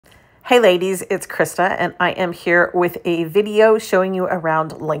Hey ladies, it's Krista and I am here with a video showing you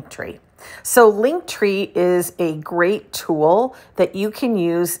around Linktree. So Linktree is a great tool that you can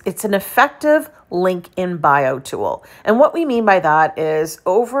use. It's an effective link in bio tool. And what we mean by that is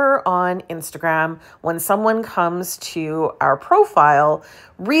over on Instagram, when someone comes to our profile,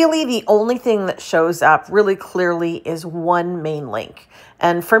 really the only thing that shows up really clearly is one main link.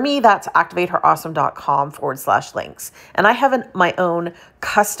 And for me, that's activateherawesome.com/links. And I have my own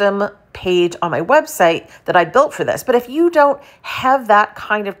custom page on my website that I built for this. But if you don't have that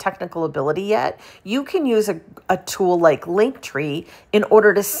kind of technical ability yet, you can use a tool like Linktree in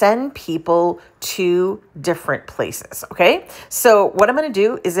order to send people to different places, okay? So what I'm gonna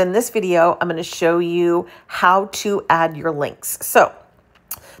do is in this video, I'm gonna show you how to add your links. So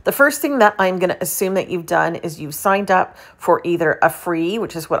the first thing that I'm going to assume that you've done is you've signed up for either a free,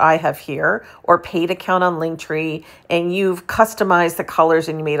 which is what I have here, or paid account on Linktree, and you've customized the colors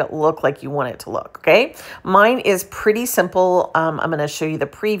and you made it look like you want it to look, okay? Mine is pretty simple. I'm going to show you the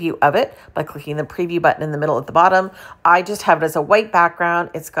preview of it by clicking the preview button in the middle at the bottom. I just have it as a white background.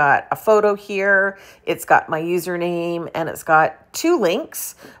 It's got a photo here. It's got my username, and it's got 2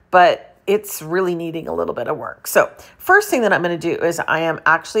 links, but it's really needing a little bit of work. So first thing that I'm going to do is I am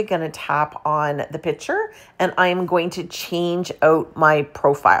actually going to tap on the picture and I'm going to change out my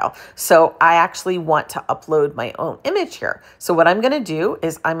profile. So I actually want to upload my own image here. So what I'm going to do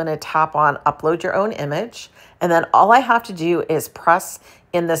is I'm going to tap on upload your own image. And then all I have to do is press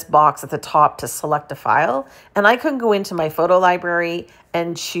in this box at the top to select a file. And I can go into my photo library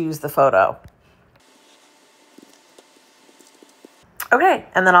and choose the photo. Okay,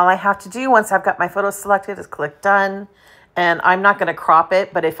 and then all I have to do once I've got my photo selected is click done. And I'm not going to crop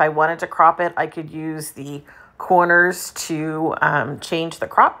it, but if I wanted to crop it, I could use the corners to change the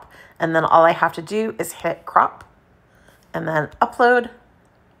crop. And then all I have to do is hit crop and then upload.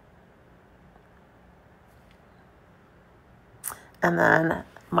 And then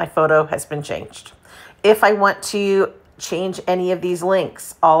my photo has been changed. If I want to change any of these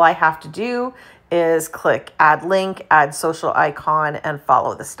links, all I have to do is click add link, add social icon, and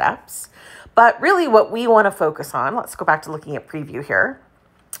follow the steps. But really what we want to focus on, let's go back to looking at preview here.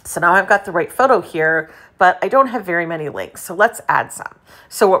 So now I've got the right photo here, but I don't have very many links. So let's add some.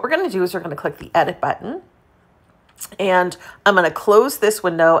 So what we're going to do is we're going to click the edit button. And I'm going to close this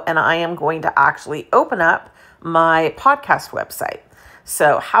window and I am going to actually open up my podcast website.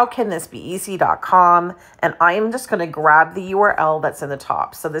 So howcanthisbeeasy.com, and I am just going to grab the URL that's in the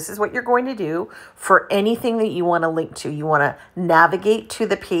top. So this is what you're going to do for anything that you want to link to. You want to navigate to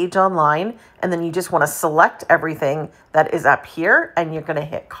the page online, and then you just want to select everything that is up here, and you're going to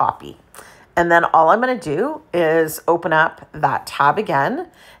hit copy. And then all I'm going to do is open up that tab again.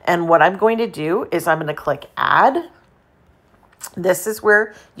 And what I'm going to do is I'm going to click add. This is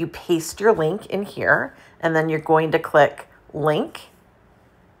where you paste your link in here, and then you're going to click link.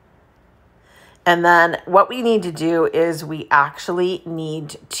 And then what we need to do is we actually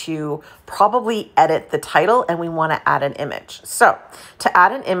need to probably edit the title and we want to add an image. So to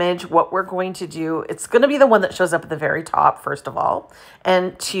add an image, what we're going to do, it's going to be the one that shows up at the very top, first of all.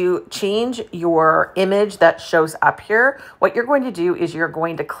 And to change your image that shows up here, what you're going to do is you're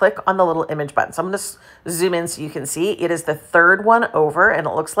going to click on the little image button. So I'm going to zoom in so you can see. It is the third one over and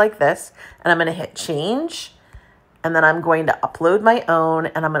it looks like this. And I'm going to hit change. And then I'm going to upload my own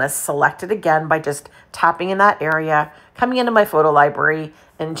and I'm going to select it again by just tapping in that area, coming into my photo library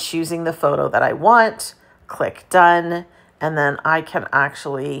and choosing the photo that I want, click done. And then I can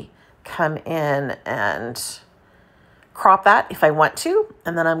actually come in and crop that if I want to.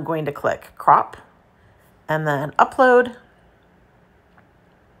 And then I'm going to click crop and then upload.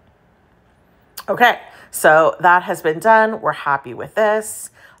 Okay, so that has been done. We're happy with this.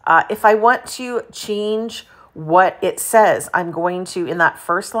 If I want to change what it says, I'm going to, in that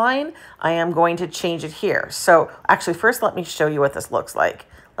first line, I am going to change it here. So actually first let me show you what this looks like.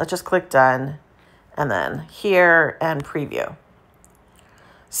 Let's just click done and then here and preview.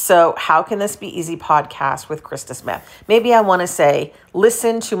 So how can this be easy podcast with Krista Smith? Maybe I want to say,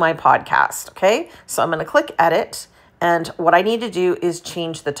 listen to my podcast. Okay. So I'm going to click edit. And what I need to do is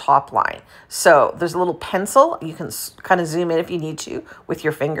change the top line. So there's a little pencil. You can kind of zoom in if you need to with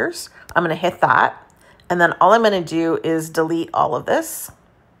your fingers. I'm going to hit that. And then all I'm going to do is delete all of this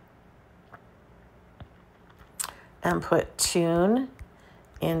and put tune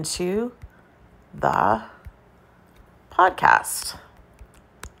into the podcast.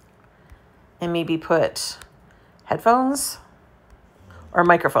 And maybe put headphones or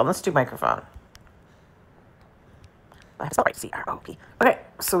microphone. Let's do microphone. Sorry, C-R-O-P. Okay,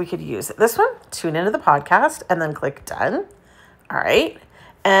 so we could use this one, tune into the podcast, and then click done. All right.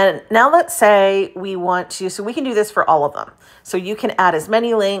 And now let's say we want to, so we can do this for all of them. So you can add as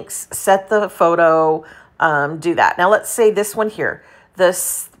many links, set the photo, do that. Now let's say this one here,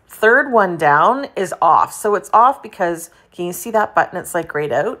 this third one down is off. So it's off because, can you see that button? It's like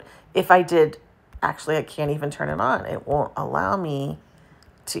grayed out. If I did, actually, I can't even turn it on. It won't allow me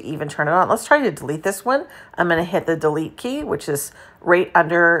to even turn it on. Let's try to delete this one. I'm going to hit the delete key, which is right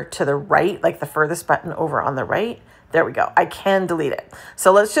under to the right, like the furthest button over on the right. There we go. I can delete it.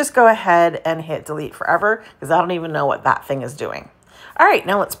 So let's just go ahead and hit delete forever because I don't even know what that thing is doing. All right,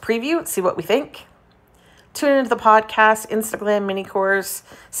 now let's preview and see what we think. Tune into the podcast, Instagram mini course,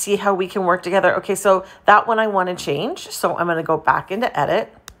 see how we can work together. Okay, so that one I want to change. So I'm going to go back into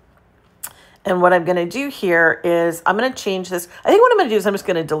edit. And what I'm going to do here is I'm going to change this. I think what I'm going to do is I'm just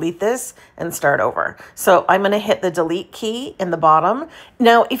going to delete this and start over. So I'm going to hit the delete key in the bottom.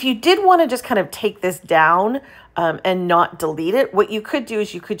 Now, if you did want to just kind of take this down and not delete it, what you could do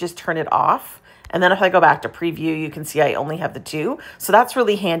is you could just turn it off. And then if I go back to preview, you can see I only have the 2. So that's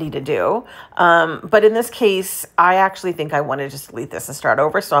really handy to do. But in this case, I actually think I want to just delete this and start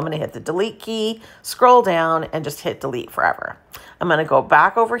over. So I'm going to hit the delete key, scroll down, and just hit delete forever. I'm going to go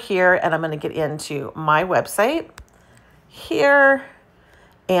back over here and I'm going to get into my website here.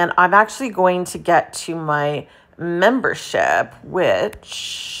 And I'm actually going to get to my membership,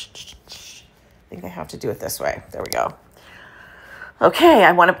 which I think I have to do it this way. There we go. Okay,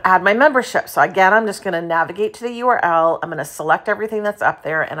 I want to add my membership. So again, I'm just going to navigate to the URL. I'm going to select everything that's up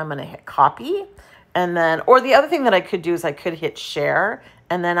there and I'm going to hit copy. And then, or the other thing that I could do is I could hit share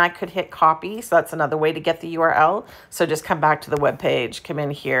and then I could hit copy. So that's another way to get the URL. So just come back to the web page, come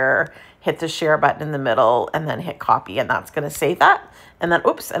in here, hit the share button in the middle and then hit copy. And that's going to save that. And then,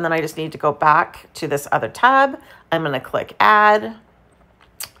 oops, and then I just need to go back to this other tab. I'm going to click add.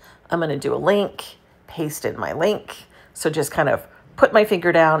 I'm going to do a link, paste in my link. So just kind of put my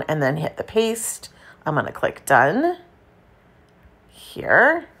finger down and then hit the paste. I'm going to click done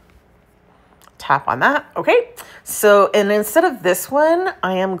here. Tap on that. Okay. So, and instead of this one,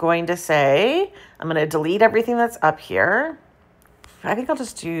 I am going to say, I'm going to delete everything that's up here. I think I'll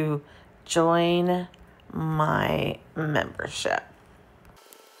just do join my membership.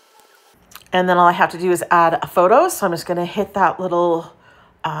 And then all I have to do is add a photo. So I'm just going to hit that little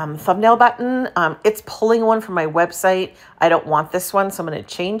thumbnail button. It's pulling one from my website. I don't want this one, so I'm going to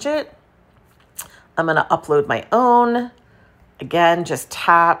change it. I'm going to upload my own. Again, just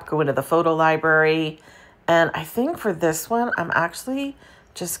tap, go into the photo library. And I think for this one, I'm actually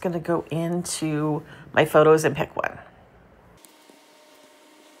just going to go into my photos and pick one.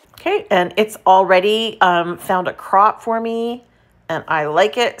 Okay, and it's already found a crop for me and I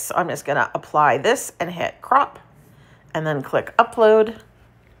like it. So I'm just going to apply this and hit crop and then click upload.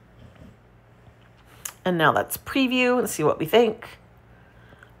 And now let's preview and see what we think.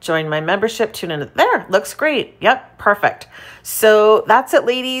 Join my membership, tune in. There, looks great. Yep, perfect. So that's it,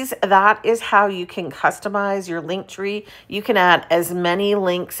 ladies. That is how you can customize your Linktree. You can add as many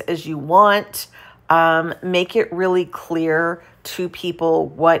links as you want. Make it really clear to people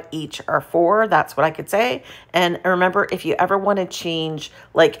what each are for. That's what I could say. And remember, if you ever want to change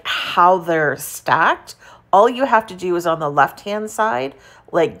like how they're stacked, all you have to do is on the left-hand side,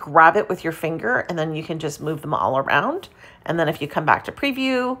 like grab it with your finger and then you can just move them all around. And then if you come back to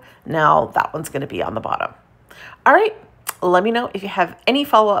preview, now that one's going to be on the bottom. All right. Let me know if you have any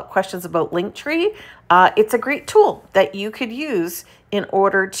follow-up questions about Linktree. It's a great tool that you could use in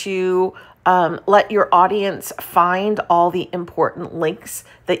order to let your audience find all the important links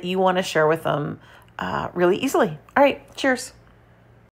that you want to share with them really easily. All right. Cheers.